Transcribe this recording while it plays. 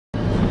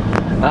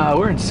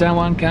We're in San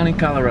Juan County,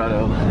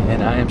 Colorado,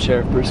 and I am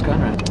Sheriff Bruce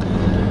Conrad.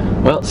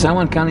 Well, San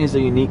Juan County is a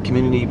unique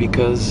community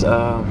because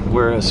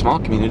we're a small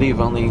community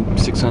of only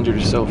 600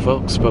 or so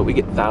folks, but we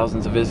get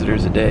thousands of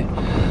visitors a day.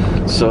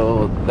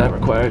 So that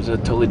requires a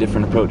totally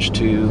different approach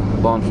to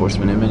law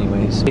enforcement in many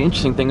ways. The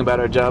interesting thing about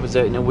our job is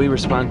that we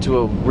respond to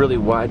a really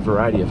wide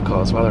variety of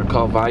calls. While our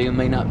call volume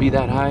may not be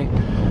that high,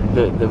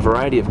 the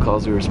variety of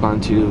calls we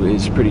respond to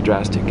is pretty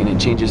drastic, and it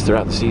changes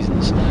throughout the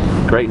seasons.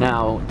 Right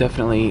now,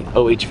 definitely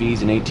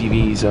OHVs and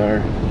ATVs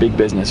are big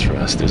business for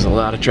us. There's a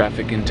lot of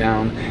traffic in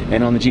town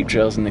and on the Jeep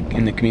trails in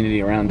the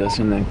community around us,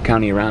 in the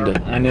county around us.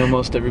 I know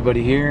most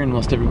everybody here, and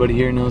most everybody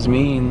here knows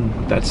me, and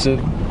that's a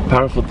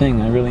powerful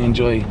thing. I really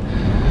enjoy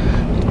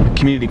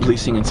community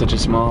policing in such a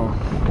small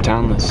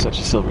townless such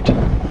as Silverton.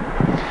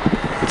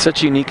 It's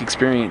such a unique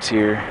experience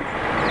here.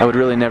 I would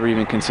really never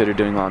even consider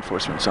doing law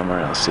enforcement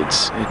somewhere else.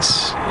 It's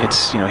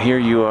here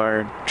you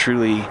are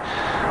truly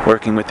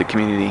working with the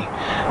community,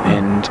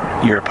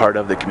 and you're a part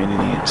of the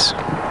community.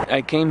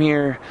 I came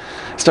here,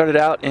 started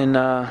out in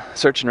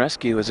search and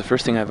rescue was the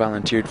first thing I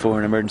volunteered for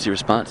in emergency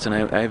response, and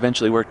I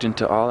eventually worked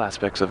into all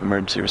aspects of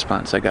emergency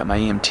response. I got my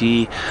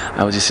EMT,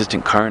 I was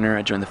assistant coroner,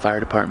 I joined the fire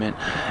department,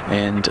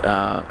 and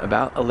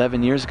about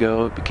 11 years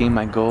ago it became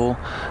my goal.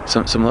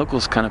 Some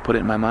locals kind of put it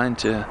in my mind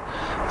to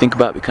think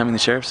about becoming the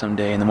sheriff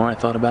someday, and the more I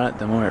thought about it,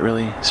 the more it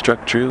really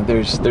struck true.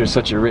 There's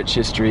such a rich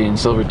history in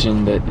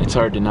Silverton that it's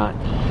hard to not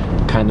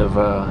kind of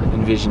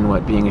envision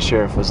what being a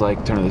sheriff was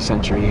like turn of the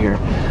century here.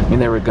 I mean,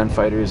 there were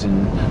gunfighters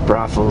and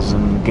brothels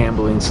and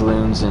gambling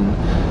saloons, and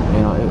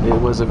it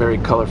was a very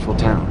colorful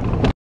town.